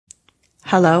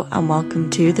Hello and welcome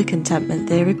to the Contentment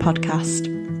Theory podcast.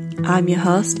 I'm your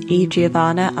host, Eve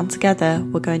Giovanna, and together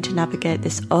we're going to navigate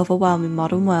this overwhelming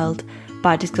modern world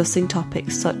by discussing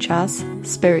topics such as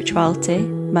spirituality,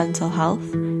 mental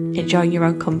health, enjoying your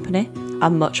own company,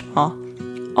 and much more,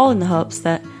 all in the hopes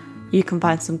that you can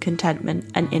find some contentment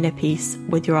and inner peace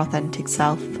with your authentic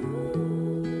self.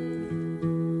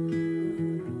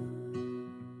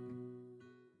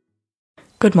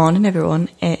 Good morning everyone,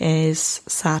 it is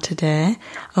Saturday.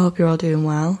 I hope you're all doing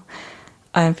well.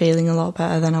 I am feeling a lot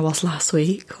better than I was last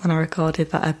week when I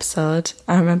recorded that episode.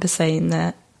 I remember saying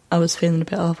that I was feeling a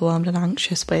bit overwhelmed and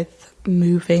anxious with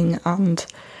moving, and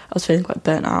I was feeling quite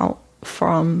burnt out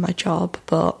from my job,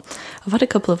 but I've had a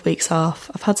couple of weeks off.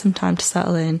 I've had some time to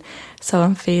settle in, so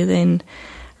I'm feeling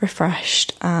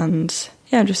refreshed and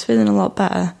I'm just feeling a lot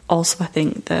better. Also, I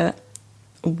think that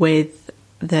with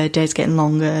the days getting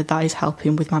longer, that is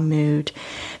helping with my mood,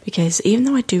 because even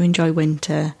though I do enjoy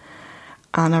winter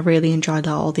and I really enjoy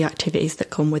all the activities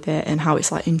that come with it and how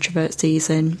it's like introvert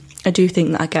season, I do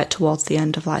think that I get towards the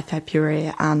end of like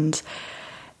February and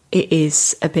it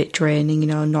is a bit draining,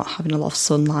 not having a lot of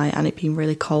sunlight and it being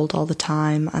really cold all the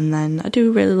time. And then I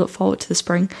do really look forward to the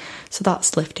spring, so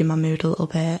that's lifting my mood a little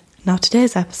bit. Now,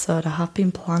 today's episode I have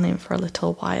been planning for a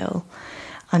little while,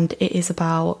 and it is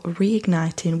about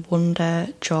reigniting wonder,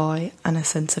 joy, and a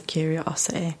sense of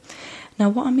curiosity. Now,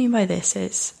 what I mean by this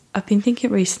is, I've been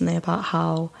thinking recently about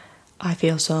how I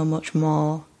feel so much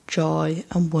more joy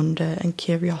and wonder and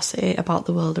curiosity about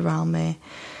the world around me.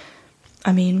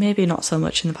 I mean, maybe not so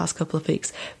much in the past couple of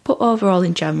weeks, but overall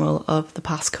in general of the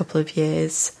past couple of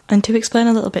years. And to explain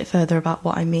a little bit further about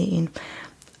what I mean,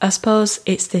 I suppose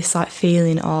it's this like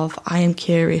feeling of I am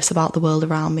curious about the world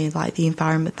around me, like the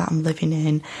environment that I'm living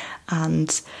in,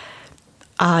 and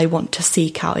I want to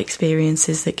seek out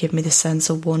experiences that give me this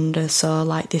sense of wonder. So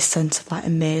like this sense of like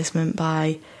amazement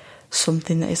by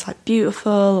something that is like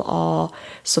beautiful or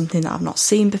something that I've not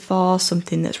seen before,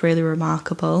 something that's really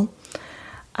remarkable.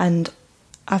 And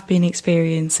I've been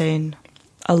experiencing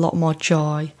a lot more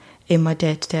joy in my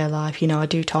day-to-day life. I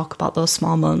do talk about those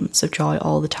small moments of joy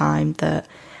all the time that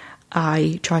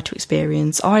I try to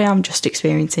experience, or I am just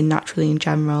experiencing naturally in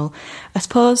general. I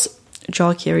suppose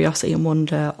joy, curiosity and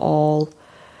wonder all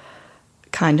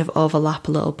kind of overlap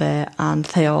a little bit and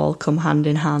they all come hand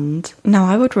in hand. Now,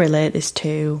 I would relate this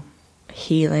to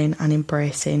healing and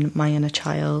embracing my inner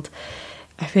child.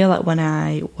 I feel like when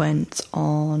I went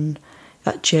on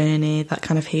that journey, that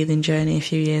kind of healing journey a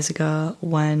few years ago,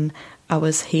 when I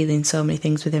was healing so many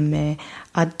things within me,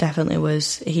 I definitely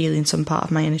was healing some part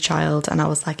of my inner child, and I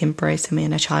was like embracing my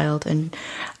inner child, and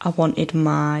I wanted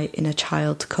my inner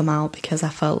child to come out because I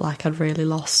felt like I'd really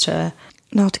lost her.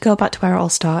 Now, to go back to where it all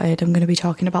started, I'm going to be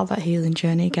talking about that healing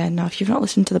journey again. Now, if you've not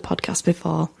listened to the podcast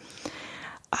before,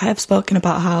 I have spoken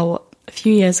about how a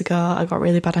few years ago I got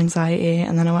really bad anxiety,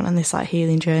 and then I went on this like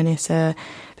healing journey to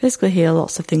basically heal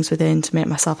lots of things within, to make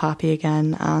myself happy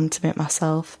again and to make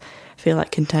myself feel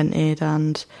like contented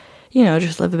and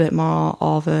just live a bit more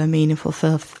of a meaningful,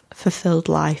 fulfilled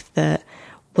life that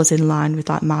was in line with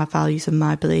like my values and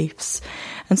my beliefs.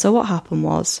 And so what happened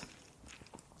was,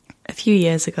 a few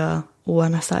years ago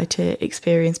when I started to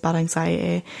experience bad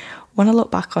anxiety, when I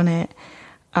look back on it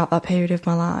at that period of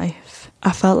my life,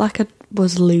 I felt like I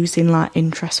was losing like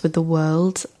interest with the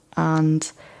world,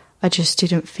 and I just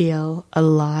didn't feel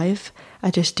alive.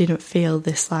 I just didn't feel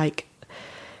this like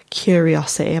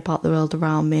curiosity about the world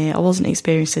around me. I wasn't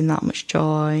experiencing that much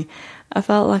joy. I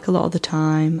felt like a lot of the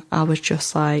time I was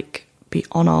just like be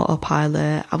on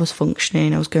autopilot. I was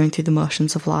functioning, I was going through the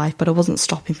motions of life, but I wasn't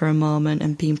stopping for a moment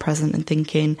and being present and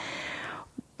thinking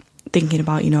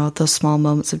about, those small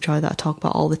moments of joy that I talk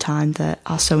about all the time that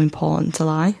are so important to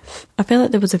life. I feel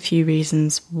like there was a few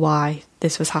reasons why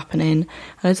this was happening.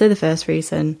 And I'd say the first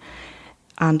reason,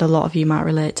 and a lot of you might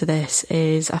relate to this,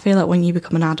 is I feel like when you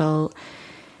become an adult,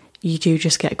 you do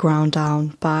just get ground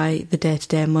down by the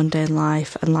day-to-day mundane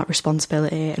life and like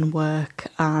responsibility and work,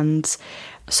 and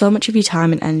so much of your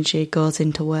time and energy goes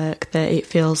into work that it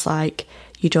feels like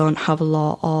you don't have a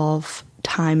lot of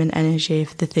time and energy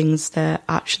for the things that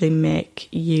actually make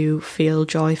you feel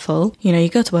joyful. You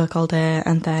go to work all day,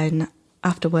 and then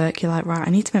after work you're like, right, I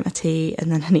need to make my tea,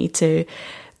 and then I need to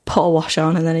put a wash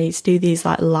on, and then I need to do these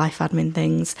like life admin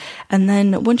things, and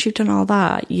then once you've done all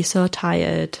that, you're so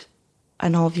tired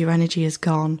and all of your energy is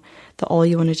gone that all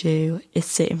you want to do is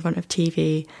sit in front of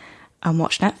TV and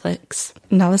watch Netflix.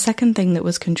 Now, the second thing that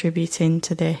was contributing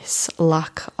to this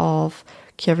lack of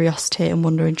curiosity and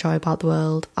wonder and joy about the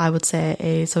world, I would say,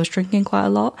 is I was drinking quite a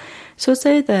lot. So I'd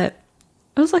say that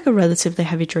I I was like a relatively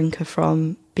heavy drinker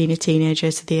from being a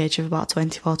teenager to the age of about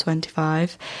 24,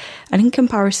 25. And in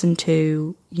comparison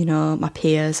to, you know, my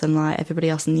peers and like everybody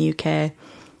else in the UK,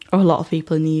 or a lot of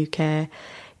people in the UK,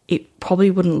 it probably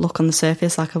wouldn't look on the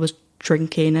surface like I was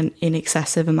drinking in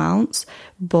excessive amounts.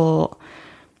 But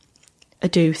I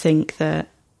do think that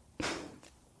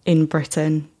in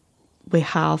Britain, we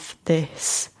have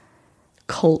this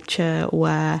culture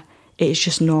where it's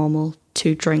just normal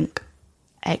to drink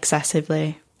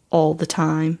excessively all the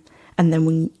time, and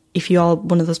then if you're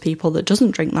one of those people that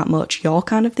doesn't drink that much, you're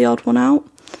kind of the odd one out.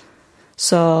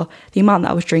 So the amount that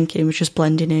I was drinking was just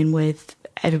blending in with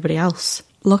everybody else.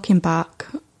 Looking back,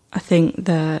 I think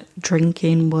that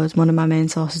drinking was one of my main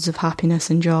sources of happiness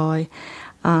and joy,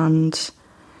 and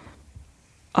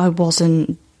I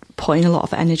wasn't putting a lot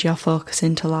of energy or focus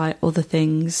into like other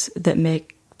things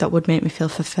that would make me feel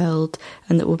fulfilled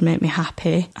and that would make me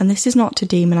happy. And this is not to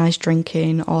demonise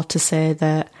drinking or to say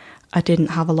that I didn't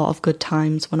have a lot of good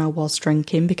times when I was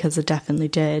drinking, because I definitely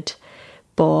did.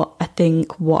 But I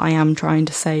think what I am trying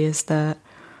to say is that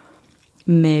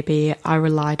maybe I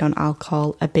relied on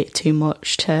alcohol a bit too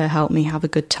much to help me have a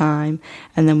good time,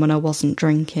 and then when I wasn't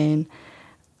drinking,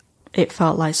 it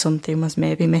felt like something was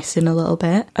maybe missing a little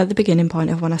bit. At the beginning point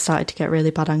of when I started to get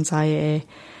really bad anxiety,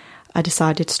 I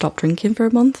decided to stop drinking for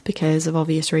a month because of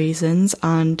obvious reasons,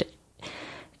 and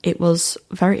it was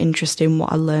very interesting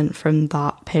what I learned from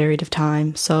that period of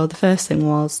time. So the first thing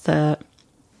was that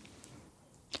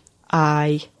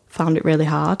I found it really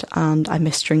hard and I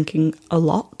missed drinking a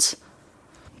lot.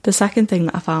 The second thing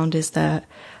that I found is that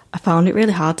I found it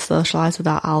really hard to socialise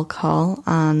without alcohol,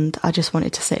 and I just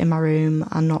wanted to sit in my room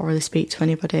and not really speak to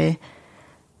anybody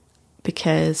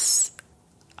because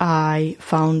I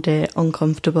found it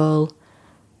uncomfortable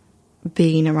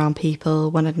being around people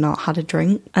when I'd not had a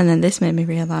drink. And then this made me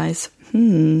realise,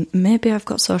 maybe I've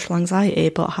got social anxiety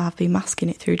but have been masking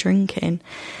it through drinking.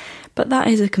 But that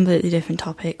is a completely different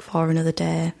topic for another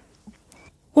day.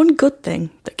 One good thing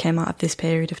that came out of this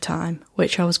period of time,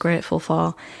 which I was grateful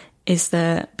for, is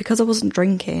that because I wasn't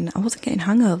drinking, I wasn't getting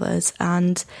hangovers,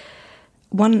 and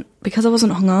because I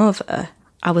wasn't hungover,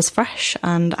 I was fresh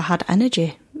and I had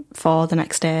energy for the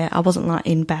next day. I wasn't like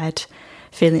in bed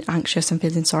feeling anxious and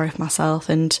feeling sorry for myself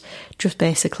and just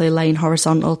basically laying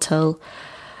horizontal till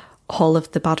all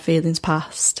of the bad feelings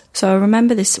passed. So I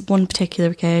remember this one particular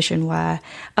occasion where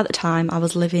at the time I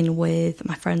was living with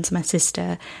my friends and my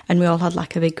sister, and we all had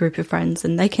like a big group of friends,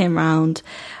 and they came round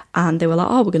and they were like,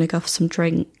 oh, we're going to go for some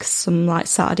drinks, some like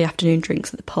Saturday afternoon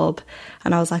drinks at the pub.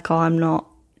 And I was like, oh,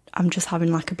 I'm just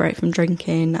having like a break from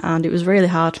drinking. And it was really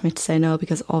hard for me to say no,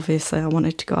 because obviously I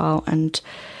wanted to go out and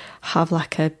have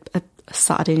like a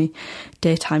Saturday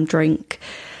daytime drink.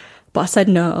 But I said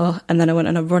no, and then I went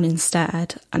on a run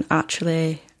instead, and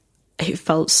actually it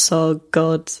felt so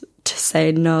good to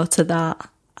say no to that.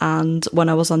 And when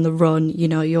I was on the run, you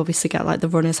know, you obviously get like the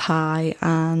runner's high,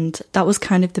 and that was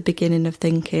kind of the beginning of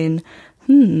thinking,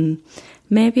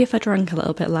 maybe if I drank a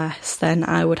little bit less, then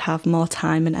I would have more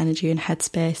time and energy and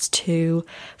headspace to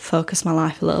focus my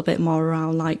life a little bit more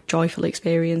around like joyful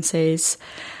experiences.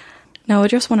 Now, I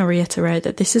just want to reiterate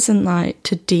that this isn't like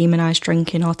to demonise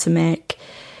drinking or to make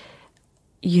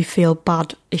you feel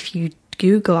bad if you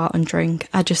do go out and drink.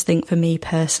 I just think for me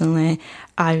personally,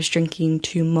 I was drinking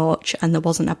too much and there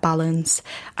wasn't a balance.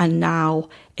 And now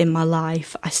in my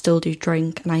life, I still do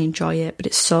drink and I enjoy it, but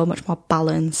it's so much more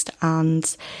balanced,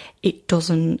 and it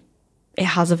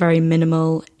has a very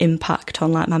minimal impact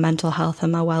on like my mental health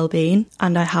and my well-being.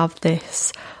 And I have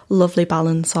this lovely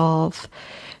balance of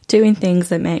doing things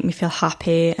that make me feel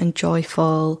happy and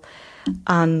joyful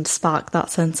and spark that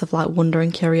sense of like wonder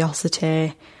and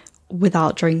curiosity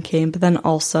without drinking, but then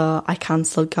also I can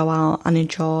still go out and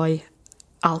enjoy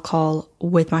alcohol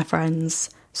with my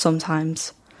friends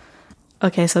sometimes.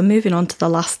 Okay, so moving on to the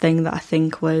last thing that I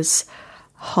think was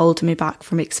holding me back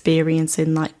from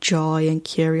experiencing like joy and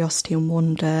curiosity and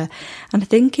wonder, and I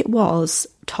think it was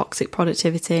toxic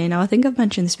productivity. Now, I think I've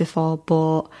mentioned this before,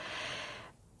 but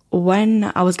when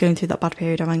I was going through that bad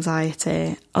period of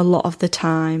anxiety, a lot of the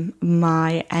time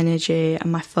my energy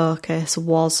and my focus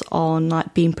was on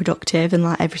like being productive, and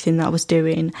like everything that I was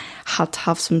doing had to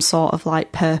have some sort of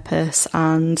like purpose,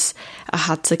 and I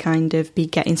had to kind of be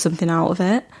getting something out of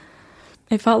it.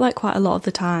 It felt like quite a lot of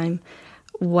the time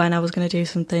when I was going to do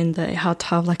something that it had to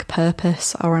have like a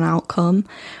purpose or an outcome,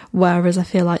 whereas I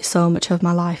feel like so much of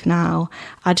my life now,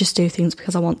 I just do things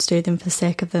because I want to do them for the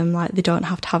sake of them. Like, they don't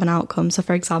have to have an outcome. So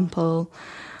for example,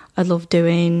 I love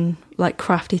doing like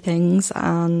crafty things,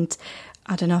 and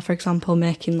I don't know, for example,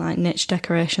 making like niche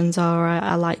decorations, or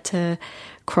I like to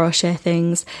crochet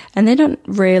things. And they don't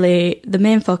really, the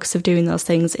main focus of doing those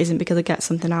things isn't because I get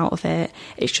something out of it,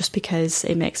 it's just because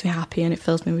it makes me happy and it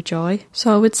fills me with joy.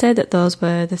 So I would say that those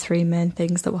were the three main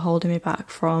things that were holding me back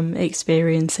from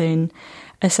experiencing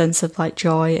a sense of like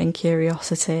joy and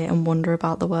curiosity and wonder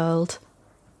about the world.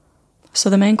 So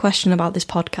the main question about this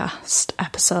podcast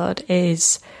episode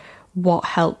is what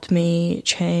helped me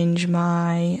change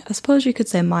my, I suppose you could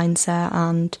say, mindset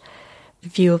and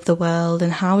view of the world,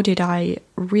 and how did I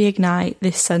reignite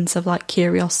this sense of like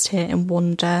curiosity and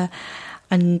wonder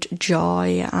and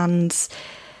joy and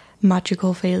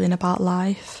magical feeling about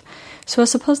life. So I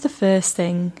suppose the first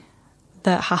thing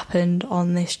that happened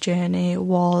on this journey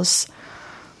was,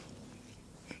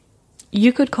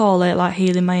 you could call it like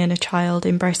healing my inner child,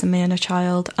 embracing my inner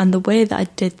child. And the way that I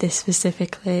did this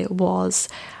specifically was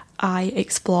I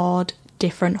explored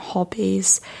different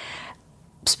hobbies,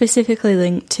 specifically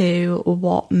linked to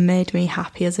what made me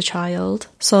happy as a child.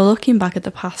 So looking back at the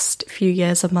past few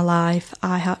years of my life,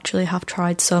 I actually have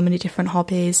tried so many different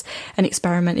hobbies and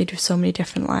experimented with so many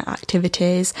different like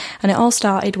activities. And it all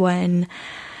started when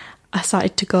I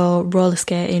started to go roller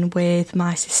skating with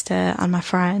my sister and my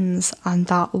friends, and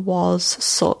that was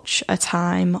such a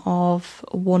time of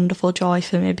wonderful joy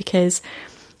for me, because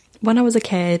when I was a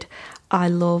kid, I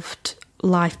loved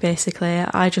life basically.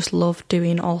 I just loved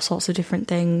doing all sorts of different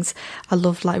things. I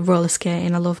loved like roller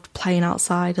skating, I loved playing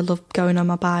outside, I loved going on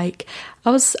my bike.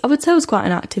 I would say I was quite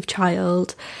an active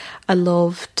child. I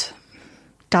loved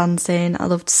dancing, I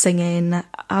loved singing.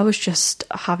 I was just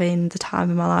having the time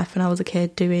of my life when I was a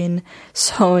kid, doing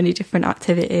so many different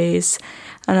activities.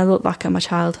 And I look back at my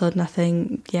childhood and I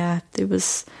think, yeah, there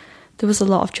was a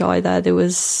lot of joy there.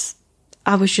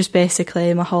 I was just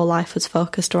basically, my whole life was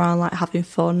focused around like having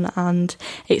fun and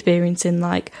experiencing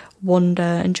like wonder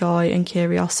and joy and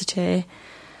curiosity.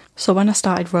 So when I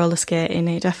started roller skating,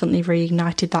 it definitely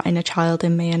reignited that inner child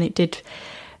in me, and it did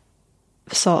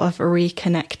sort of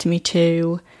reconnect me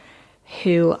to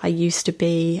who I used to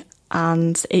be,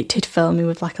 and it did fill me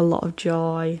with like a lot of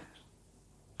joy,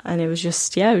 and it was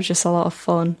just a lot of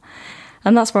fun.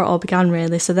 And that's where it all began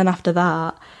really. So then after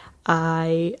that,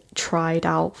 I tried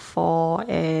out for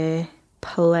a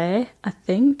play, I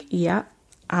think, yeah,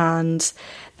 and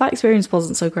that experience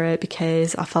wasn't so great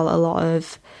because I found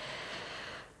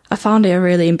it a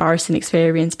really embarrassing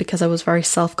experience because I was very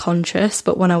self-conscious.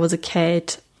 But when I was a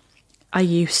kid, I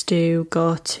used to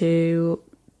go to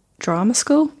drama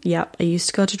school. Yep, I used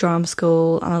to go to drama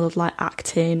school, and I loved like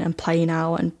acting and playing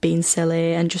out and being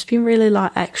silly and just being really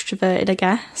like extroverted, I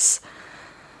guess.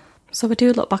 So I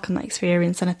do look back on that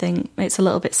experience and I think it's a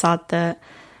little bit sad that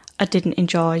I didn't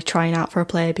enjoy trying out for a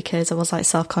play because I was like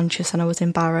self-conscious and I was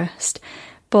embarrassed.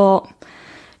 But,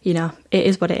 you know, it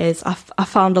is what it is. I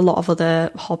found a lot of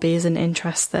other hobbies and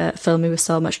interests that fill me with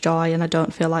so much joy, and I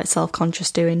don't feel like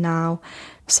self-conscious doing now.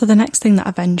 So the next thing that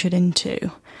I ventured into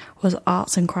was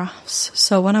arts and crafts.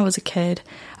 So when I was a kid,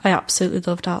 I absolutely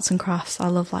loved arts and crafts. I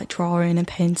loved like drawing and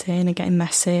painting and getting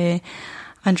messy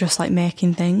and just like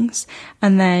making things.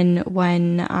 And then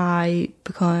when I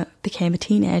became a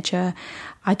teenager,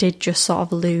 I did just sort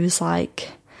of lose like,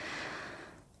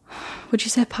 would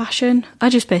you say passion? I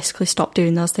just basically stopped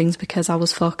doing those things because I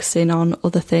was focusing on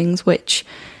other things, which,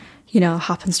 you know,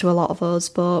 happens to a lot of us.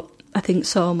 But I think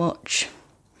so much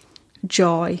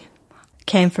joy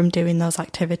came from doing those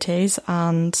activities,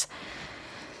 and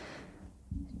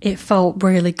it felt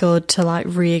really good to like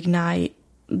reignite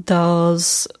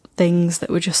those things that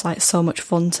were just like so much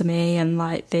fun to me, and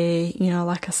like they, you know,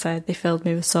 like I said, they filled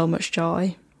me with so much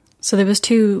joy. So there was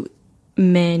two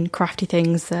main crafty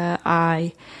things that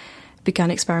I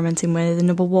began experimenting with. And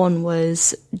number one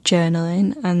was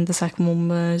journaling, and the second one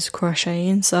was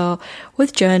crocheting. So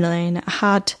with journaling,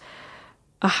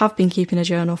 I have been keeping a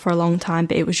journal for a long time,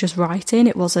 but it was just writing.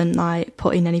 It wasn't like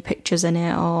putting any pictures in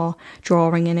it or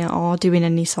drawing in it or doing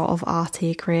any sort of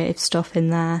arty, creative stuff in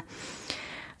there.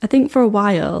 I think for a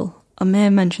while, I may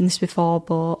have mentioned this before,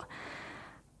 but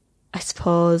I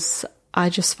suppose I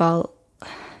just felt,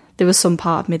 there was some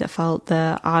part of me that felt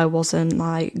that I wasn't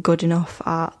like good enough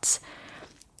at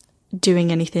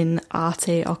doing anything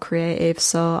arty or creative,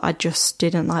 so I just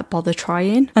didn't like bother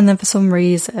trying. And then for some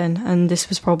reason, and this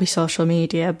was probably social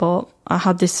media, but I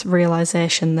had this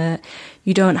realisation that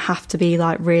you don't have to be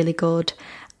like really good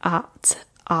at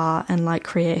art and like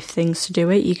creative things to do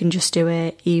it. You can just do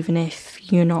it even if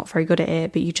you're not very good at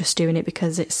it, but you're just doing it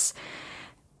because it's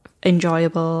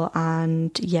enjoyable,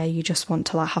 and yeah, you just want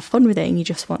to like have fun with it and you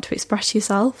just want to express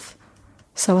yourself.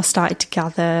 So I started to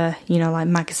gather, you know, like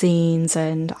magazines,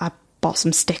 and I bought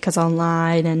some stickers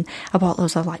online, and I bought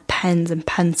loads of like pens and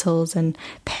pencils and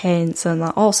paints and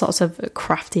like all sorts of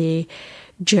crafty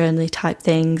journaly type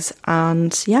things.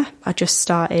 And yeah, I just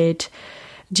started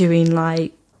doing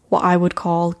like what I would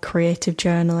call creative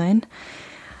journaling.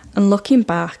 And looking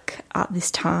back at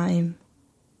this time,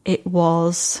 it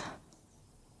was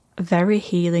very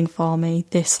healing for me,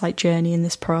 this like journey and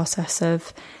this process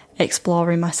of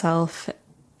exploring myself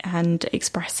and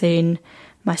expressing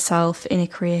myself in a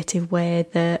creative way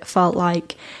that felt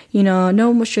like, you know, no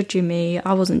one was judging me,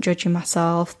 I wasn't judging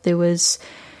myself, there was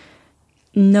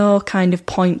no kind of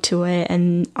point to it,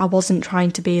 and I wasn't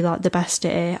trying to be like the best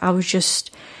at it. I was just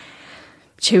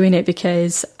doing it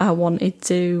because I wanted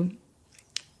to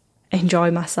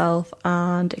enjoy myself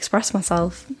and express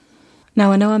myself.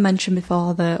 Now, I know I mentioned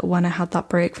before that when I had that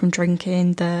break from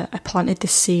drinking, that I planted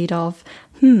this seed of,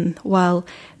 well,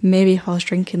 maybe if I was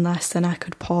drinking less, then I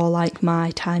could pour like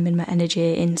my time and my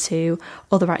energy into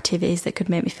other activities that could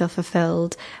make me feel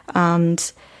fulfilled.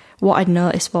 And what I'd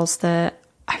noticed was that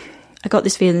I got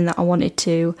this feeling that I wanted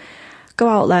to go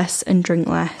out less and drink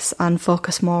less and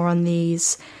focus more on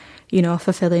these, you know,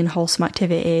 fulfilling, wholesome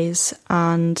activities.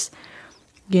 And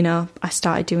you know, I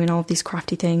started doing all of these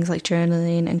crafty things like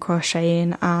journaling and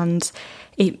crocheting, and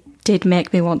it did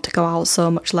make me want to go out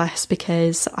so much less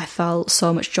because I felt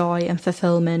so much joy and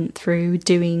fulfillment through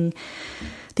doing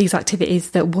these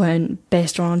activities that weren't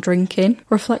based around drinking.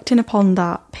 Reflecting upon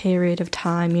that period of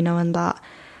time, you know, and that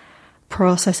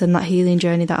process and that healing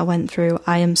journey that I went through,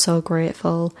 I am so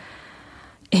grateful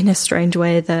in a strange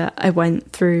way that I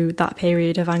went through that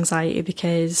period of anxiety,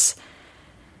 because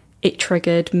it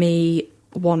triggered me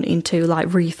wanting to like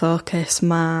refocus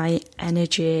my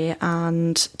energy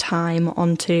and time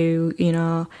onto, you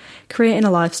know, creating a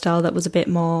lifestyle that was a bit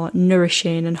more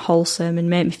nourishing and wholesome and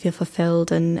made me feel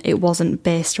fulfilled, and it wasn't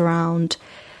based around,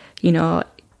 you know,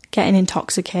 getting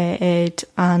intoxicated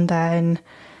and then,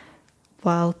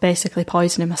 well, basically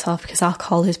poisoning myself, because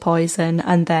alcohol is poison,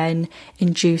 and then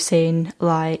inducing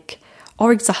like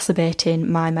or exacerbating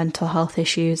my mental health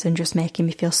issues and just making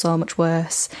me feel so much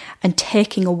worse and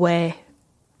taking away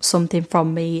something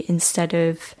from me instead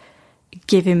of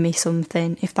giving me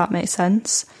something, if that makes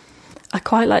sense. I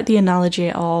quite like the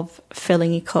analogy of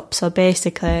filling a cup. So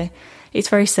basically, it's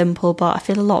very simple, but I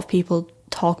feel a lot of people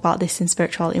talk about this in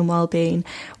spirituality and well-being,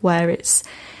 where it's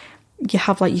you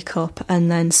have like your cup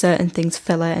and then certain things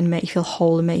fill it and make you feel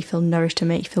whole and make you feel nourished and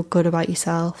make you feel good about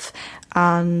yourself,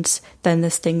 and then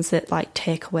there's things that like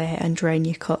take away and drain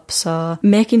your cup. So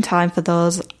making time for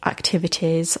those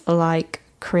activities like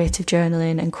creative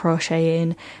journaling and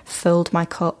crocheting filled my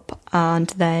cup, and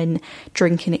then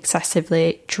drinking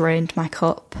excessively drained my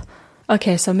cup.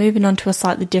 Okay, so moving on to a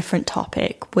slightly different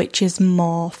topic, which is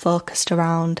more focused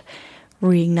around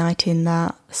reigniting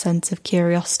that sense of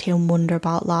curiosity and wonder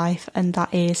about life, and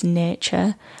that is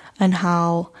nature, and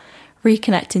how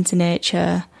reconnecting to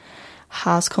nature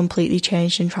has completely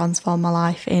changed and transformed my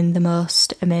life in the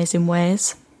most amazing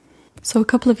ways. So a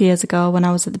couple of years ago, when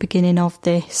I was at the beginning of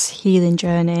this healing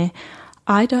journey,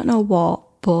 I don't know what,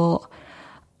 but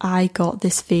I got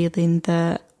this feeling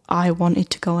that I wanted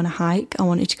to go on a hike. I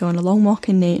wanted to go on a long walk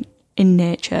in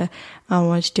nature. I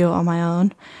wanted to do it on my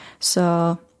own.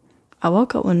 So I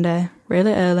woke up one day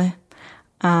really early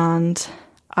and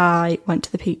I went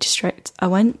to the Peak District. I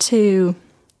went to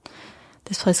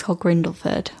this place called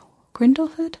Grindleford.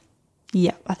 Grindleford?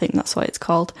 Yeah, I think that's what it's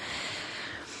called.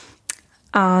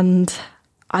 And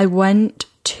I went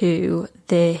to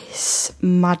this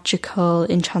magical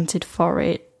enchanted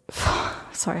forest.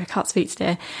 Sorry, I can't speak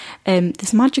today.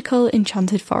 This magical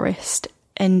enchanted forest,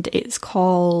 and it's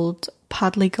called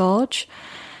Padley Gorge.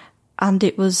 And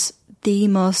it was the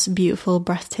most beautiful,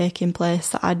 breathtaking place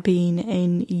that I'd been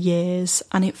in years.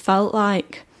 And it felt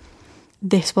like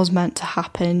this was meant to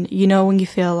happen. You know, when you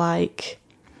feel like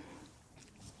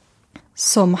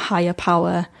some higher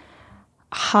power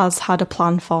has had a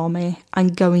plan for me,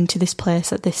 and going to this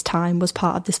place at this time was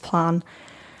part of this plan.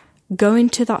 Going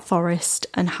to that forest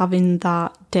and having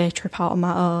that day trip out on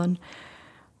my own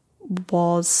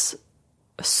was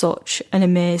such an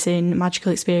amazing,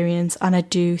 magical experience, and I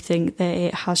do think that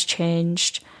it has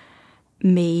changed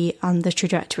me and the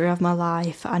trajectory of my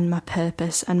life and my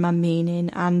purpose and my meaning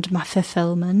and my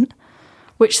fulfillment,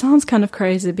 which sounds kind of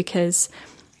crazy because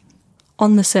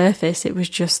on the surface it was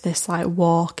just this like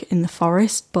walk in the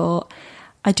forest, but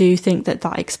I do think that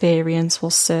that experience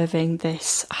was serving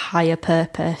this higher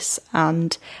purpose,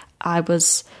 and I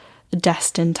was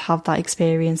destined to have that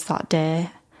experience that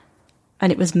day,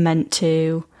 and it was meant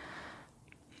to,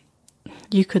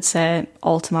 you could say,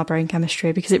 alter my brain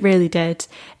chemistry, because it really did.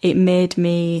 It made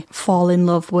me fall in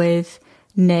love with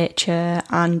nature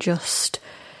and just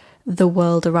the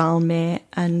world around me,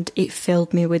 and it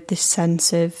filled me with this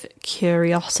sense of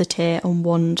curiosity and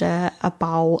wonder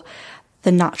about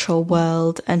the natural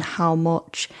world and how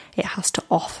much it has to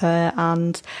offer.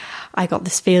 And I got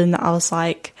this feeling that I was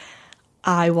like,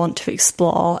 I want to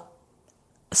explore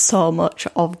so much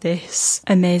of this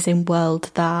amazing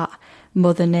world that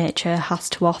Mother Nature has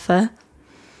to offer.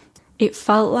 It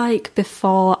felt like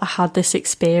before I had this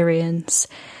experience,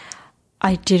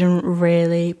 I didn't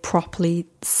really properly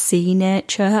see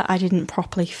nature. I didn't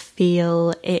properly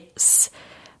feel its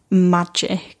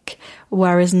magic.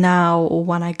 Whereas now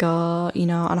when I go,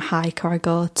 on a hike, or I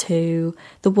go to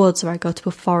the woods, or I go to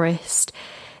a forest,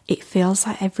 it feels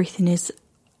like everything is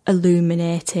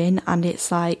illuminating and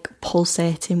it's like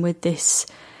pulsating with this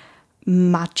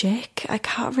magic. I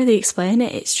can't really explain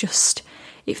it. It's just,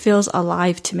 it feels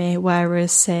alive to me.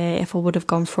 Whereas, say, if I would have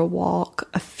gone for a walk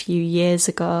a few years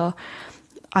ago,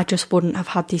 I just wouldn't have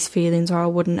had these feelings, or I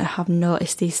wouldn't have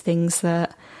noticed these things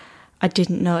that I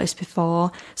didn't notice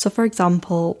before. So, for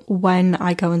example, when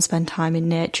I go and spend time in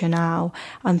nature now,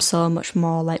 I'm so much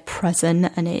more like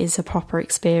present, and it is a proper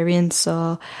experience.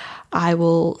 So I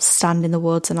will stand in the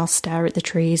woods and I'll stare at the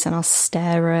trees and I'll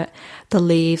stare at the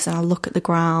leaves and I'll look at the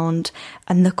ground,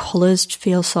 and the colours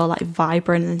feel so like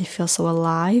vibrant and they feel so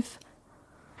alive.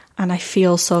 And I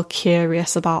feel so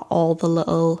curious about all the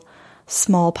little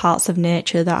small parts of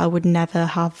nature that I would never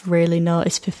have really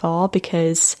noticed before,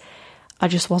 because I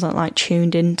just wasn't like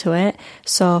tuned into it.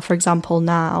 So for example,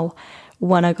 now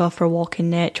when I go for a walk in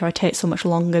nature, I take so much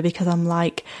longer because I'm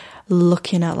like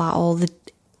looking at like all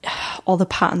the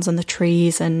patterns on the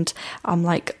trees, and I'm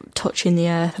like touching the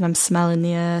earth and I'm smelling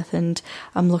the earth, and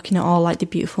I'm looking at all like the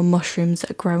beautiful mushrooms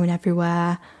that are growing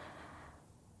everywhere.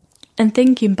 And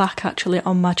thinking back actually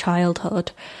on my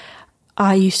childhood,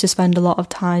 I used to spend a lot of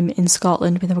time in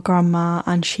Scotland with my grandma,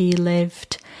 and she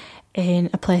lived in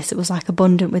a place that was like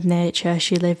abundant with nature.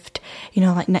 She lived,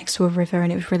 like next to a river,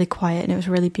 and it was really quiet and it was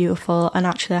really beautiful. And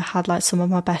actually I had like some of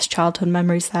my best childhood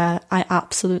memories there. I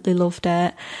absolutely loved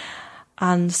it.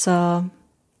 And so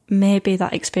maybe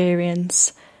that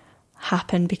experience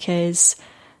happened because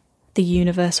the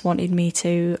universe wanted me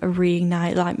to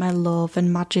reignite like my love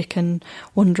and magic and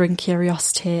wonder and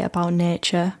curiosity about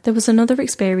nature. There was another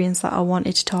experience that I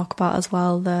wanted to talk about as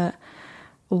well that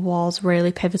was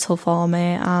really pivotal for me,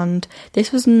 and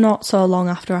this was not so long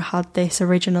after I had this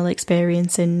original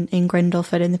experience in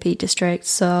Grindleford in the Peak District.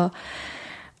 So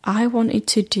I wanted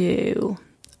to do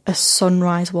a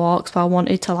sunrise walk, so I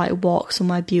wanted to like walk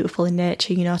somewhere beautiful in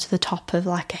nature, to the top of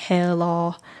like a hill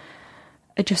or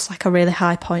just like a really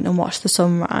high point, and watch the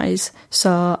sunrise.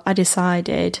 So I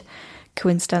decided,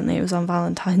 coincidentally it was on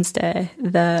Valentine's Day,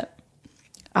 that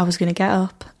I was going to get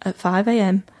up at 5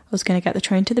 a.m, I was going to get the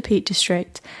train to the Peak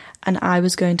District, and I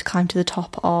was going to climb to the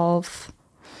top of,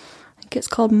 I think it's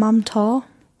called Mamtor.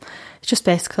 It's just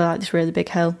basically like this really big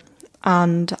hill,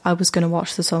 and I was going to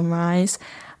watch the sunrise.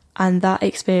 And that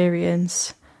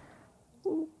experience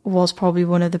was probably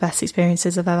one of the best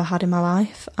experiences I've ever had in my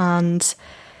life, and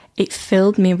it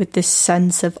filled me with this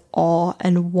sense of awe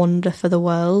and wonder for the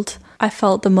world. I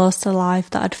felt the most alive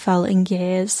that I'd felt in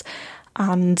years,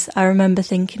 and I remember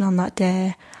thinking on that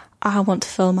day, I want to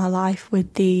fill my life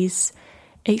with these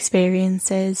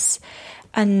experiences.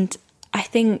 And I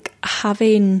think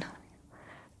having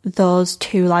those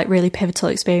two like really pivotal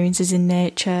experiences in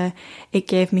nature, it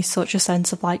gave me such a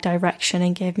sense of like direction,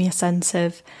 and gave me a sense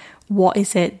of what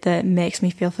is it that makes me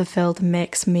feel fulfilled and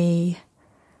makes me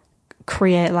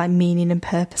create like meaning and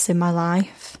purpose in my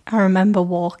life. I remember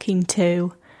walking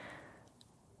to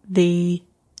the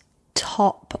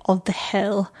top of the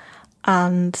hill,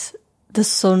 and the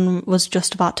sun was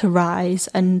just about to rise,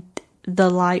 and the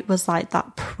light was like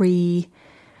that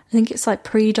I think it's like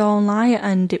pre-dawn light,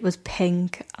 and it was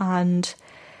pink, and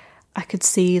I could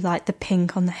see like the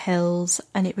pink on the hills,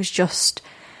 and it was just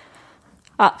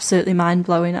absolutely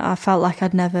mind-blowing. I felt like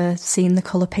I'd never seen the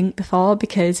colour pink before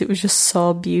because it was just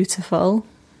so beautiful.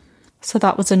 So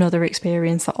that was another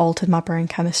experience that altered my brain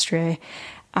chemistry,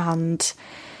 and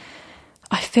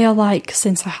I feel like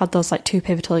since I had those like two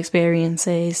pivotal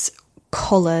experiences,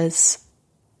 colours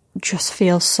just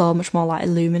feels so much more like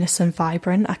luminous and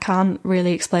vibrant. I can't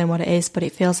really explain what it is, but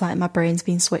it feels like my brain's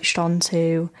been switched on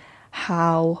to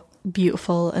how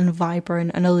beautiful and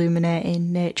vibrant and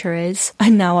illuminating nature is.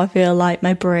 And now I feel like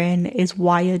my brain is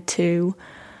wired to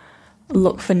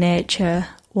look for nature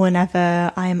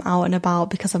whenever I am out and about,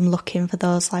 because I'm looking for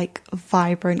those like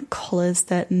vibrant colours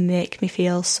that make me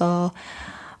feel so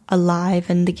alive,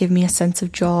 and they give me a sense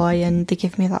of joy, and they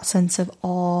give me that sense of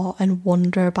awe and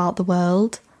wonder about the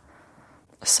world.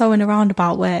 So in a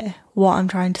roundabout way, what I'm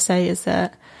trying to say is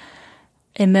that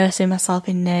immersing myself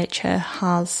in nature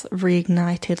has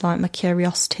reignited like my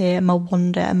curiosity and my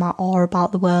wonder and my awe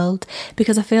about the world,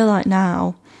 because I feel like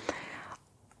now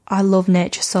I love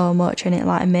nature so much and it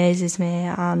like amazes me,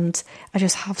 and I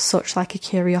just have such like a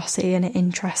curiosity and an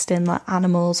interest in like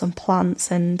animals and plants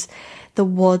and the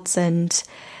woods, and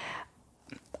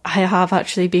I have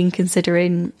actually been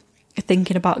considering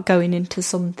thinking about going into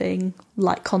something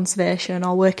like conservation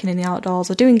or working in the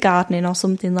outdoors or doing gardening or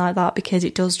something like that, because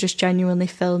it does just genuinely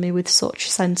fill me with such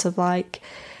a sense of like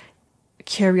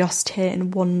curiosity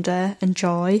and wonder and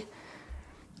joy.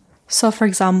 So for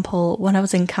example, when I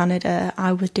was in Canada,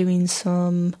 I was doing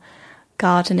some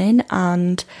gardening,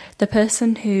 and the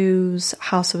person whose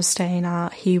house I was staying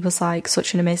at, he was like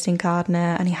such an amazing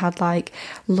gardener, and he had like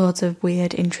loads of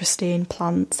weird interesting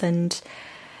plants, and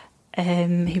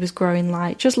he was growing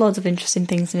like just loads of interesting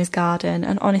things in his garden.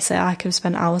 And honestly, I could have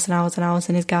spent hours and hours and hours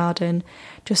in his garden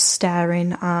just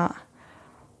staring at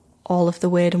all of the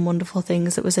weird and wonderful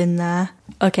things that was in there.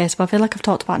 Okay, so I feel like I've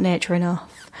talked about nature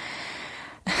enough.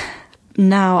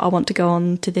 Now I want to go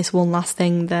on to this one last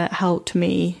thing that helped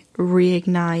me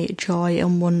reignite joy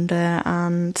and wonder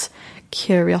and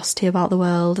curiosity about the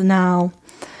world. Now,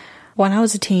 when I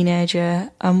was a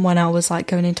teenager and when I was like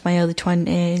going into my early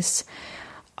 20s,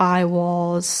 I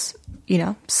was,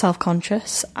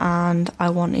 self-conscious, and I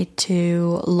wanted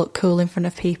to look cool in front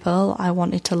of people. I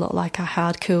wanted to look like I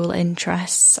had cool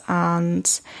interests, and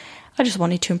I just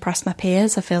wanted to impress my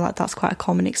peers. I feel like that's quite a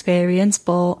common experience,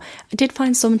 but I did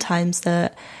find sometimes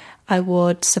that I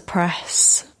would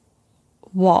suppress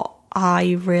what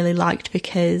I really liked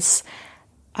because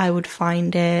I would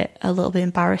find it a little bit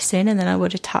embarrassing, and then I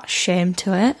would attach shame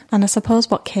to it. And I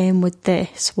suppose what came with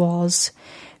this was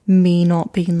me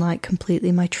not being like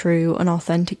completely my true and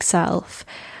authentic self.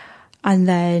 And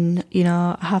then,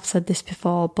 I have said this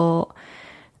before, but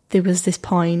there was this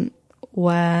point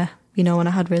where, when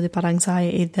I had really bad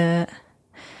anxiety, that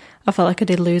I felt like I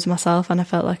did lose myself, and I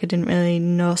felt like I didn't really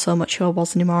know so much who I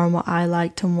was anymore and what I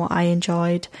liked and what I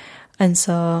enjoyed. And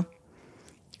so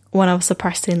when I was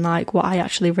suppressing like what I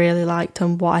actually really liked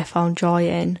and what I found joy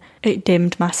in, it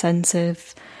dimmed my sense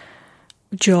of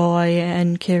joy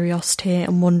and curiosity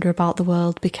and wonder about the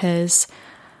world, because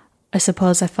I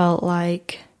suppose I felt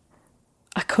like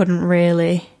I couldn't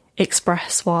really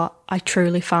express what I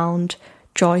truly found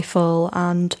joyful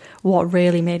and what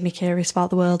really made me curious about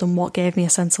the world and what gave me a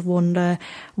sense of wonder.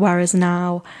 Whereas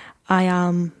now I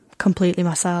am completely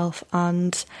myself,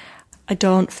 and I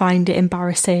don't find it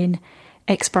embarrassing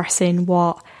expressing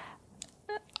what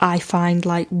I find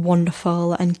like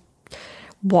wonderful and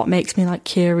what makes me like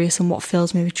curious and what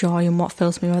fills me with joy and what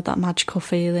fills me with that magical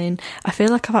feeling. I feel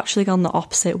like I've actually gone the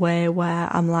opposite way, where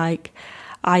I'm like,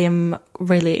 I am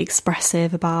really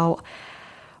expressive about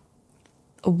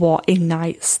what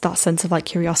ignites that sense of like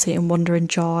curiosity and wonder and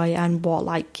joy, and what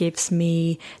like gives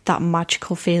me that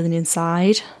magical feeling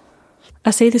inside.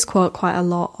 I see this quote quite a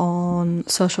lot on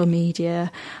social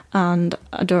media, and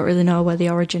I don't really know where the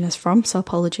origin is from, so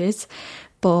apologies.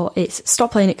 But it's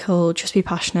stop playing it cool, just be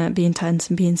passionate, be intense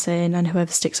and be insane, and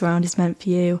whoever sticks around is meant for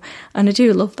you. And I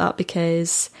do love that,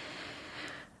 because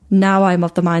now I'm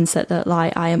of the mindset that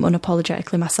like I am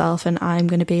unapologetically myself, and I'm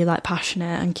going to be like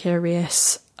passionate and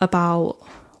curious about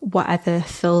whatever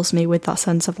fills me with that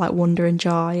sense of like wonder and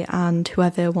joy, and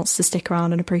whoever wants to stick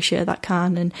around and appreciate that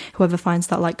can, and whoever finds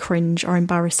that like cringe or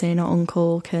embarrassing or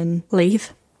uncool can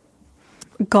leave.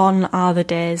 Gone are the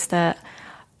days that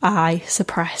I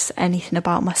suppress anything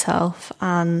about myself,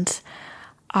 and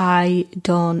I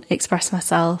don't express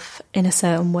myself in a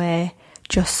certain way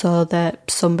just so that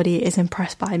somebody is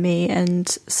impressed by me and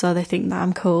so they think that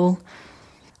I'm cool.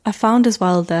 I found as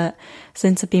well that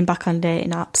since I've been back on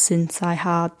dating apps, since I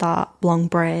had that long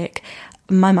break,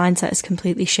 my mindset has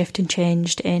completely shifted and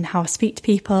changed in how I speak to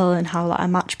people and how like, I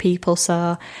match people.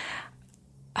 So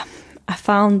I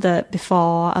found that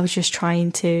before I was just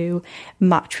trying to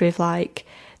match with like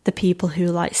the people who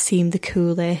like seemed the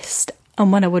coolest,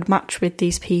 and when I would match with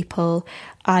these people,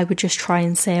 I would just try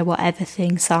and say whatever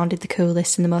thing sounded the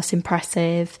coolest and the most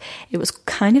impressive. It was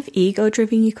kind of ego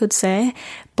driven, you could say,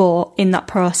 but in that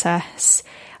process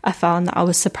I found that I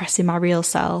was suppressing my real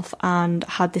self, and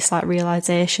had this like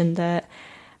realisation that,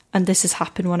 and this has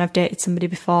happened when I've dated somebody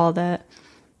before, that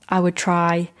I would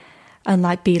try and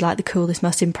like be like the coolest,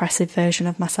 most impressive version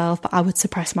of myself, but I would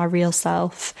suppress my real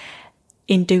self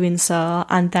in doing so.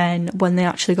 And then when they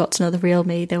actually got to know the real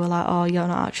me, they were like, oh, you're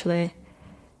not actually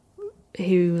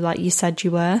who like you said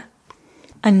you were.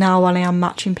 And now when I am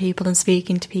matching people and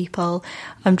speaking to people,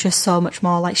 I'm just so much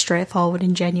more like straightforward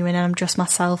and genuine, and I'm just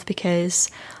myself, because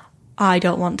I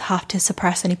don't want to have to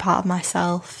suppress any part of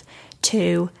myself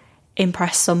to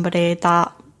impress somebody.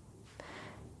 That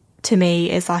to me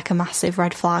is like a massive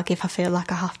red flag if I feel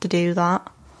like I have to do that.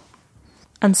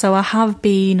 And so I have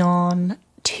been on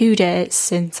 2 dates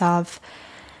since I've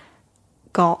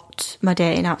got my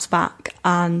dating apps back,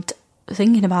 and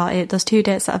thinking about it, those 2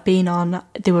 dates that I've been on,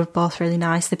 they were both really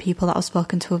nice. The people that I've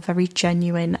spoken to were very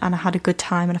genuine, and I had a good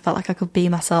time, and I felt like I could be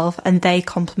myself, and they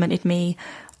complimented me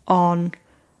on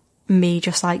me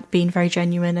just like being very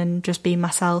genuine and just being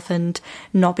myself and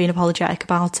not being apologetic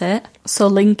about it. So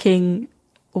linking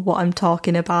what I'm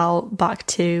talking about back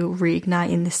to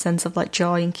reigniting this sense of like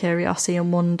joy and curiosity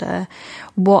and wonder,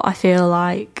 what I feel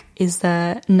like is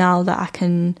that now that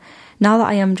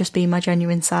I am just being my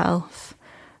genuine self,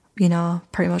 you know,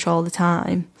 pretty much all the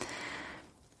time,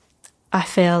 I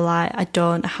feel like I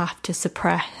don't have to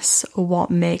suppress what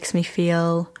makes me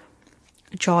feel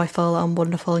joyful and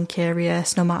wonderful and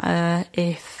curious, no matter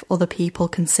if other people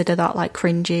consider that like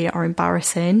cringy or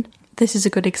embarrassing. This is a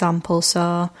good example.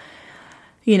 So,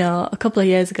 you know, a couple of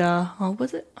years ago, or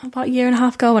was it about a year and a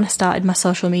half ago, when I started my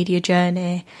social media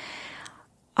journey,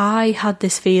 I had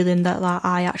this feeling that like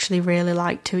I actually really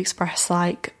like to express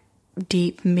like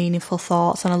deep, meaningful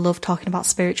thoughts, and I love talking about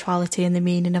spirituality and the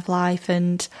meaning of life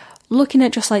and looking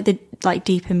at just like the like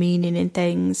deeper meaning in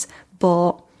things.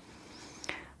 But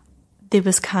there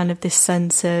was kind of this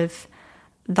sense of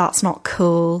that's not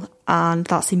cool and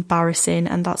that's embarrassing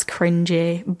and that's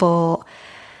cringy. But,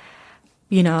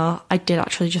 you know, I did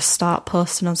actually just start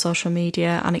posting on social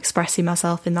media and expressing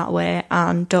myself in that way.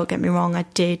 And don't get me wrong, I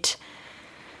did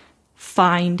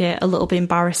find it a little bit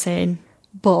embarrassing,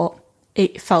 but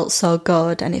it felt so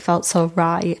good and it felt so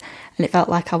right, and it felt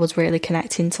like I was really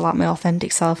connecting to like my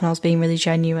authentic self, and I was being really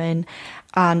genuine,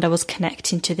 and I was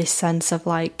connecting to this sense of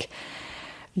like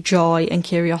joy and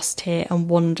curiosity and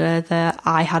wonder that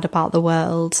I had about the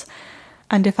world.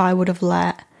 And if I would have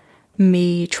let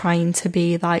me trying to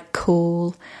be like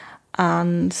cool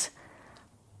and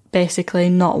basically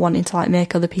not wanting to like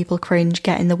make other people cringe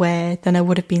get in the way, then I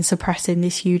would have been suppressing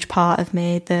this huge part of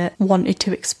me that wanted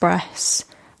to express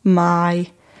my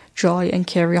joy and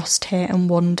curiosity and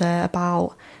wonder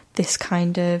about this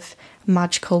kind of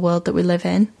magical world that we live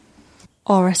in.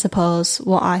 Or I suppose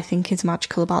what I think is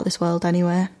magical about this world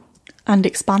anyway. And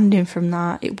expanding from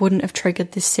that, it wouldn't have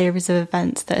triggered this series of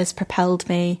events that has propelled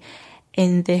me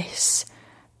in this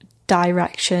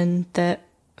direction that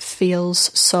feels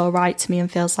so right to me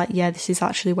and feels like, yeah, this is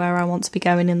actually where I want to be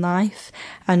going in life.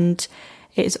 And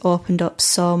it's opened up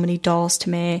so many doors to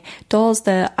me, doors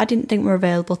that I didn't think were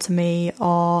available to me,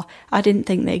 or I didn't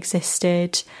think they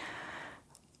existed,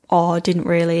 or didn't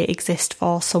really exist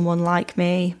for someone like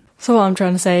me. So what I'm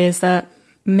trying to say is that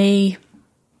me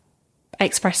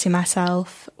expressing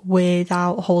myself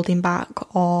without holding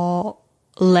back or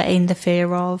letting the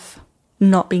fear of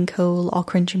not being cool or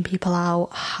cringing people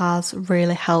out has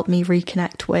really helped me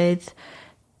reconnect with,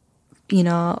 you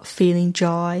know, feeling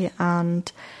joy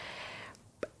and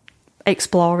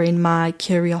exploring my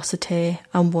curiosity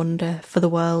and wonder for the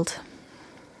world.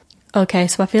 Okay,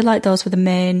 so I feel like those were the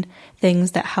main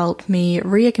things that helped me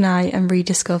reignite and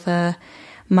rediscover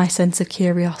my sense of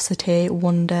curiosity,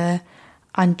 wonder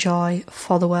and joy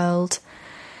for the world.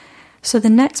 So the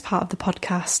next part of the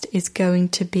podcast is going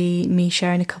to be me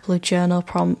sharing a couple of journal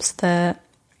prompts that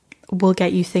will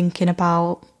get you thinking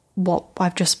about what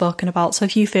I've just spoken about. So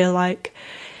if you feel like,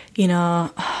 you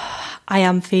know, I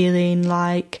am feeling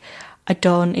like I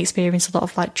don't experience a lot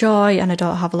of like joy, and I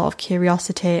don't have a lot of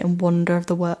curiosity and wonder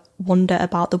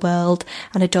about the world,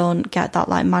 and I don't get that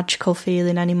like magical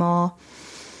feeling anymore,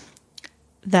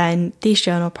 then these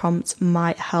journal prompts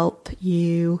might help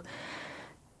you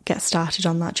get started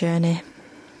on that journey.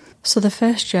 So the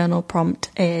first journal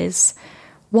prompt is,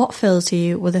 what fills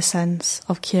you with a sense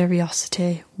of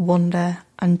curiosity, wonder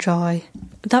and joy?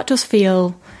 That does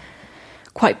feel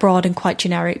quite broad and quite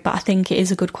generic, but I think it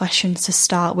is a good question to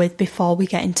start with before we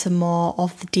get into more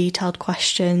of the detailed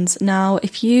questions. Now,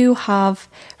 if you have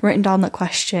written down that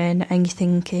question and you're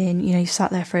thinking, you know, you've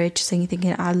sat there for ages and you're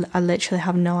thinking, I literally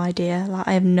have no idea, like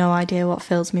I have no idea what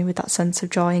fills me with that sense of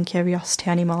joy and curiosity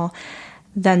anymore,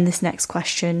 then this next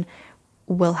question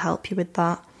will help you with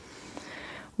that.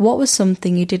 What was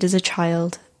something you did as a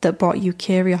child that brought you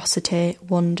curiosity,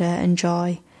 wonder and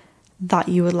joy that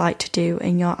you would like to do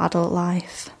in your adult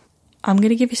life? I'm going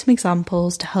to give you some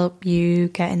examples to help you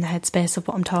get in the headspace of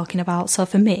what I'm talking about. So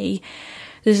for me,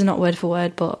 this is not word for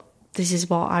word, but this is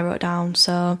what I wrote down.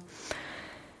 So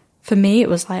for me, it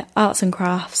was like arts and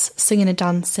crafts, singing and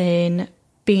dancing,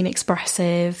 being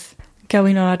expressive,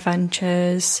 going on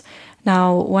adventures.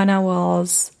 Now, when I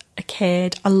was a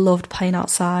kid, I loved playing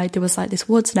outside. There was like this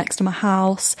woods next to my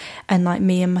house, and like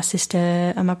me and my sister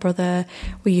and my brother,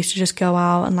 we used to just go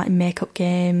out and like make up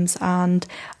games, and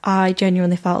I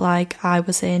genuinely felt like I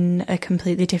was in a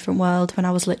completely different world when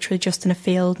I was literally just in a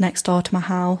field next door to my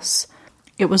house.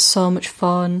 It was so much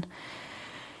fun,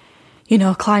 you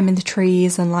know, climbing the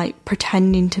trees and like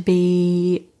pretending to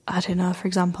be, I don't know, for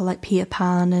example, like Peter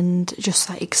Pan, and just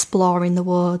like exploring the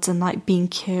woods and like being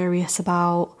curious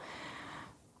about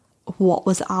what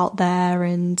was out there,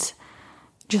 and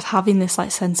just having this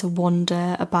like sense of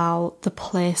wonder about the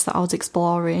place that I was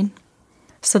exploring.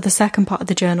 So the second part of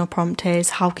the journal prompt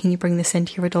is, how can you bring this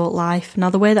into your adult life? Now,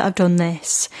 the way that I've done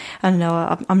this, I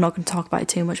know I'm not going to talk about it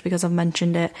too much because I've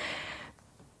mentioned it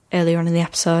earlier on in the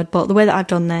episode, but the way that I've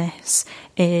done this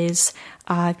is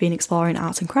I've been exploring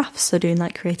arts and crafts, so doing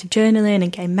like creative journaling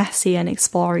and getting messy and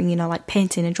exploring, you know, like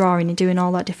painting and drawing and doing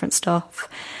all that different stuff.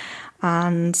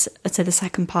 And so the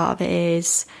second part of it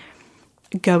is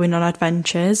going on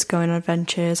adventures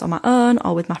on my own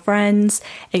or with my friends,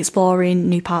 exploring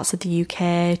new parts of the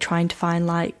UK, trying to find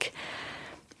like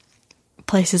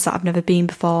places that I've never been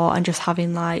before, and just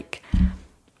having like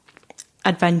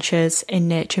adventures in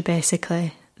nature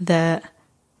basically that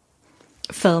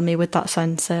fill me with that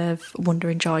sense of wonder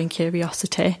and joy and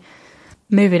curiosity.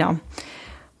 Moving on.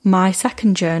 My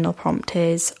second journal prompt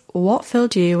is, what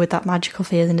filled you with that magical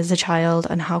feeling as a child,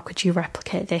 and how could you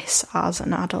replicate this as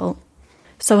an adult?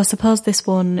 So I suppose this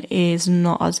one is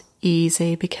not as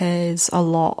easy, because a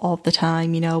lot of the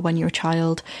time, you know, when you're a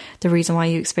child, the reason why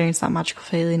you experience that magical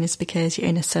feeling is because you're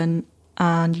innocent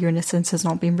and your innocence has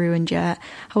not been ruined yet.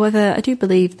 However, I do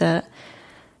believe that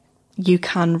you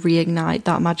can reignite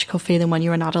that magical feeling when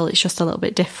you're an adult. It's just a little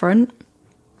bit different.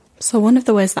 So one of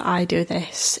the ways that I do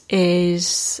this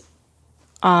is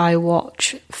I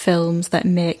watch films that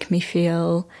make me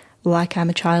feel like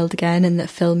I'm a child again, and that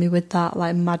fill me with that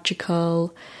like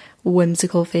magical,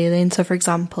 whimsical feeling. So for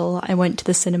example, I went to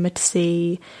the cinema to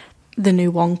see the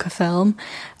new Wonka film.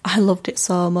 I loved it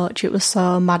so much. It was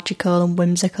so magical and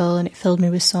whimsical, and it filled me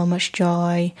with so much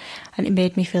joy, and it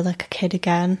made me feel like a kid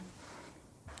again.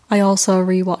 I also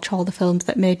rewatch all the films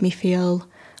that made me feel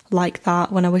like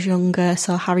that when I was younger,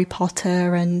 so Harry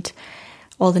Potter and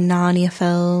all the Narnia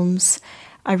films.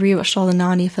 I rewatched all the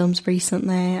Narnia films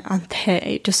recently, and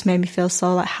it just made me feel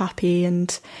so like happy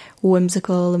and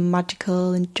whimsical and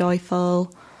magical and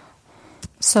joyful.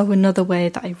 So another way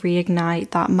that I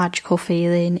reignite that magical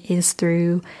feeling is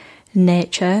through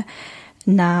nature.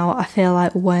 Now, I feel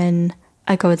like when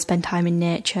I go and spend time in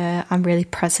nature, I'm really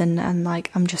present, and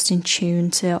like I'm just in tune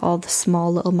to all the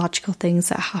small little magical things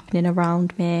that are happening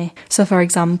around me. So for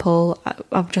example,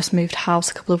 I've just moved house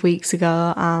a couple of weeks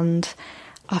ago, and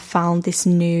I found this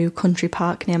new country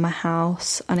park near my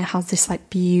house, and it has this like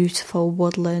beautiful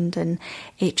woodland, and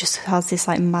it just has this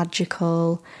like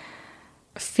magical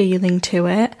feeling to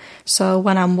it. So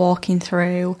when I'm walking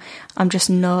through, I'm just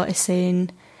noticing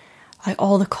like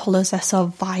all the colours are so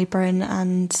vibrant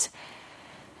and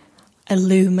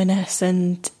luminous,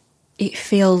 and it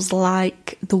feels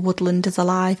like the woodland is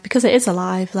alive, because it is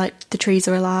alive. Like the trees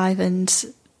are alive, and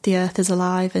the earth is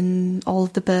alive, and all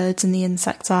of the birds and the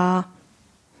insects are.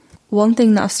 One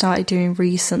thing that I've started doing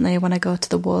recently when I go to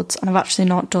the woods, and I've actually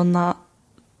not done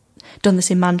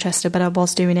this in Manchester, but I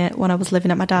was doing it when I was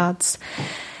living at my dad's,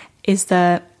 is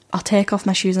that I'll take off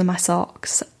my shoes and my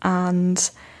socks, and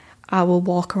I will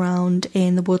walk around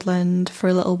in the woodland for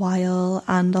a little while,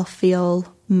 and I'll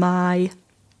feel my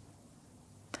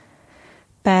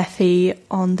bare feet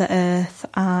on the earth,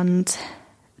 and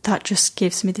that just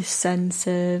gives me this sense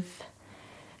of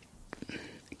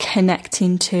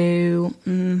connecting to,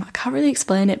 I can't really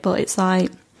explain it, but it's like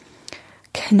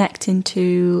connecting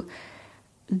to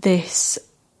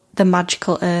the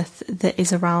magical earth that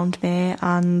is around me,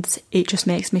 and it just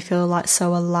makes me feel like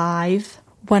so alive.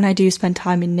 When I do spend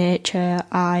time in nature,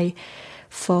 I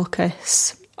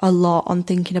focus a lot on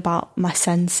thinking about my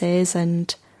senses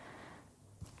and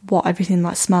what everything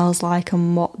like smells like,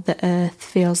 and what the earth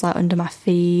feels like under my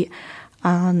feet,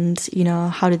 and you know,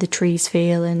 how do the trees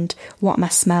feel, and what am I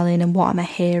smelling and what am I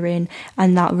hearing,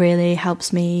 and that really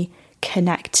helps me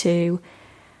connect to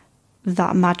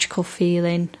that magical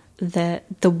feeling that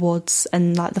the woods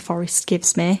and like the forest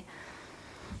gives me.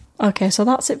 Okay, so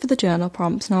that's it for the journal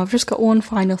prompts. Now I've just got one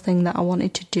final thing that I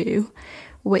wanted to do,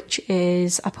 which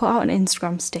is I put out an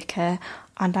Instagram sticker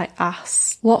and I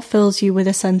asked, what fills you with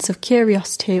a sense of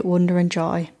curiosity, wonder and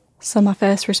joy? So my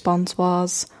first response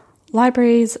was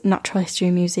libraries, natural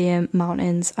history museum,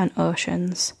 mountains and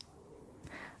oceans.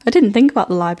 I didn't think about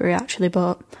the library actually,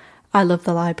 but I love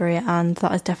the library, and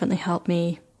that has definitely helped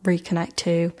me reconnect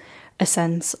to a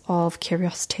sense of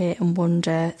curiosity and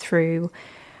wonder through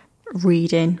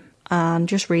reading, and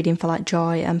just reading for like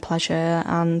joy and pleasure,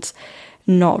 and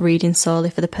not reading solely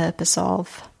for the purpose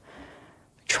of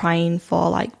trying for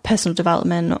like personal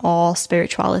development or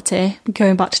spirituality.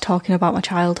 Going back to talking about my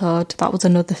childhood, that was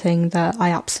another thing that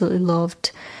I absolutely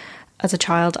loved. As a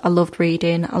child, I loved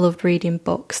reading. I loved reading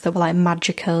books that were like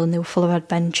magical and they were full of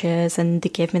adventures, and they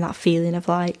gave me that feeling of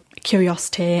like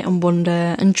curiosity and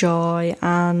wonder and joy,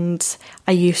 and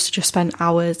I used to just spend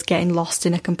hours getting lost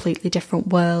in a completely different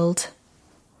world.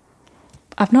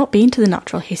 I've not been to the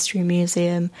Natural History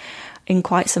Museum in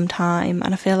quite some time,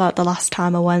 and I feel like the last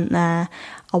time I went there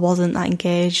I wasn't that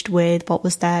engaged with what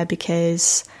was there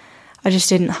because I just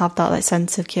didn't have that like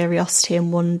sense of curiosity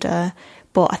and wonder.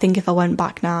 But I think if I went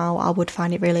back now, I would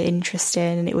find it really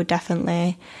interesting, and it would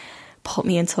definitely put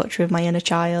me in touch with my inner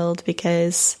child,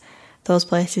 because those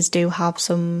places do have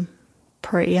some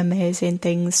pretty amazing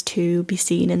things to be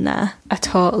seen in there. I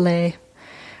totally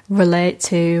relate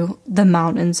to the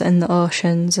mountains and the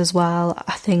oceans as well.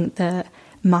 I think that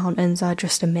mountains are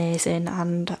just amazing,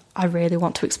 and I really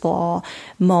want to explore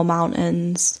more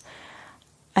mountains.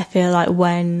 I feel like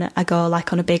when I go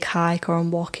like on a big hike or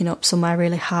I'm walking up somewhere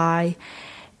really high,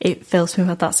 it fills me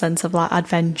with that sense of like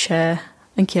adventure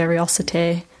and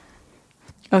curiosity.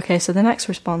 Okay, so the next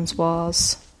response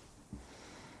was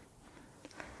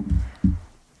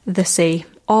the sea.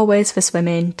 Always for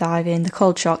swimming, diving, the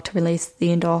cold shock to release the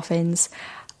endorphins.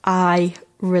 I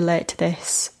relate to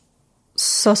this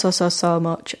so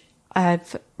much.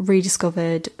 I've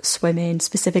rediscovered swimming,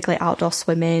 specifically outdoor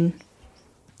swimming,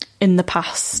 in the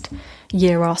past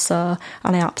year or so,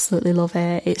 and I absolutely love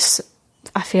it.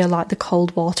 I feel like the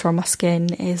cold water on my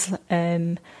skin is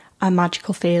a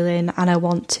magical feeling, and I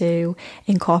want to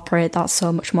incorporate that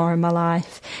so much more in my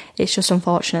life. It's just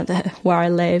unfortunate that where I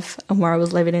live and where I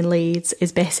was living in Leeds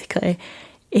is basically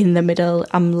in the middle.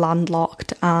 I'm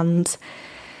landlocked and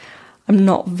I'm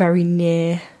not very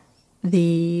near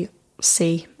the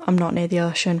sea. I'm not near the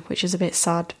ocean, which is a bit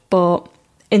sad. But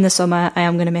in the summer, I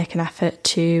am going to make an effort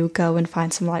to go and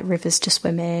find some like rivers to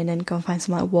swim in and go and find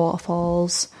some like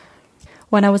waterfalls.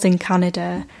 When I was in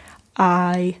Canada,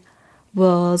 I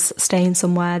was staying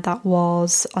somewhere that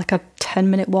was like a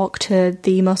 10-minute walk to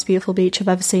the most beautiful beach I've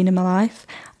ever seen in my life.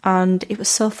 And it was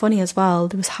so funny as well.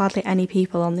 There was hardly any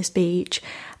people on this beach.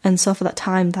 And so for that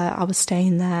time that I was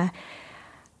staying there,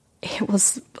 it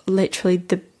was literally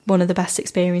one of the best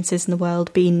experiences in the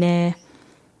world, being near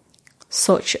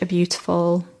such a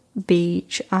beautiful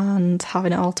beach and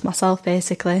having it all to myself,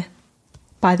 basically.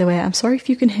 By the way, I'm sorry if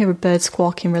you can hear a bird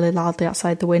squawking really loudly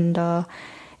outside the window.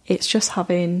 It's just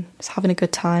having a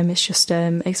good time. It's just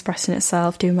expressing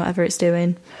itself, doing whatever it's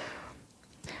doing.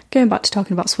 Going back to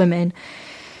talking about swimming,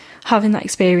 having that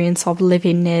experience of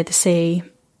living near the sea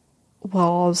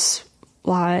was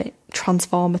like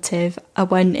transformative. I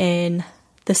went in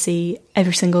the sea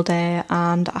every single day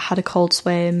and I had a cold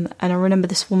swim, and I remember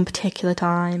this one particular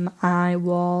time I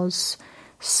was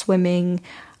swimming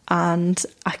and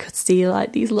I could see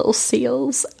like these little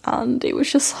seals, and it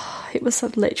was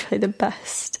literally the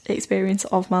best experience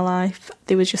of my life.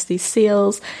 There was just these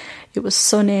seals, it was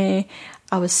sunny,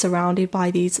 I was surrounded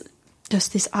by this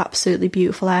absolutely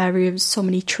beautiful area with so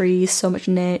many trees, so much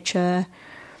nature,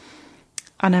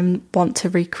 and I want to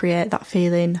recreate that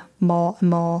feeling more and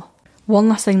more. One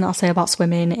last thing that I'll say about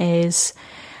swimming is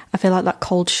I feel like that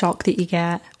cold shock that you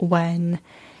get when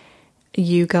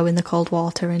you go in the cold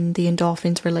water and the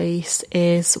endorphins release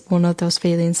is one of those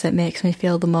feelings that makes me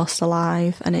feel the most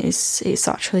alive, and it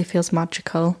actually feels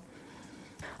magical.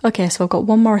 Okay, so I've got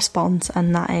one more response,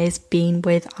 and that is being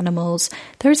with animals.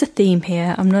 There is a theme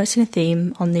here. I'm noticing a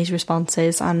theme on these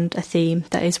responses, and a theme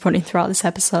that is running throughout this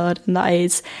episode, and that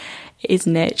is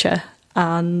nature.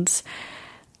 And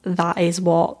that is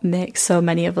what makes so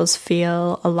many of us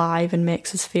feel alive and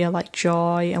makes us feel like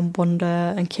joy and wonder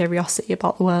and curiosity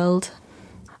about the world.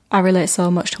 I relate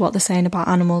so much to what they're saying about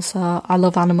animals. So I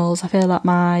love animals. I feel like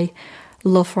my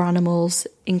love for animals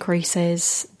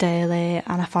increases daily,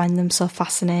 and I find them so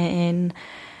fascinating,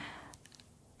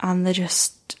 and they're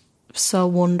just so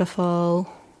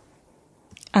wonderful,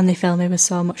 and they fill me with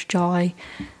so much joy.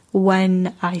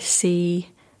 When I see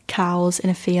cows in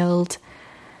a field,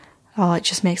 it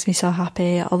just makes me so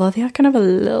happy, although they are kind of a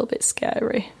little bit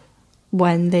scary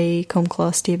when they come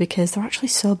close to you because they're actually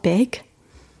so big.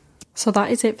 So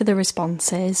that is it for the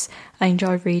responses. I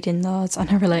enjoyed reading those and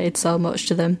I related so much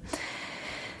to them.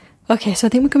 Okay, so I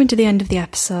think we're coming to the end of the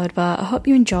episode, but I hope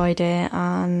you enjoyed it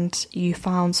and you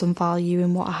found some value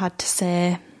in what I had to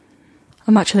say.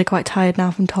 I'm actually quite tired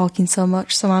now from talking so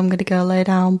much, so I'm going to go lay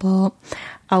down, but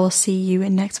I will see you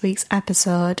in next week's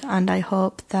episode, and I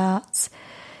hope that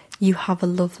you have a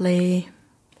lovely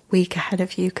week ahead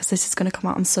of you, because this is going to come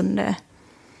out on Sunday.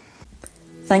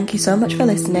 Thank you so much for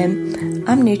listening.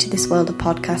 I'm new to this world of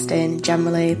podcasting,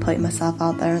 generally putting myself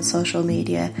out there on social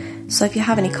media, so if you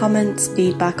have any comments,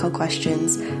 feedback or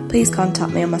questions, please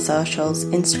contact me on my socials,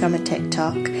 Instagram and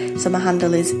TikTok. So my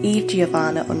handle is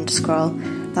evegiovanna_,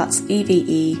 that's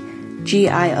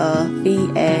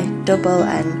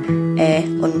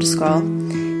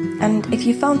EVEGIOVANNA_. And if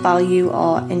you found value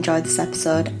or enjoyed this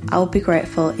episode, I would be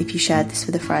grateful if you shared this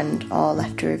with a friend or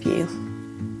left a review.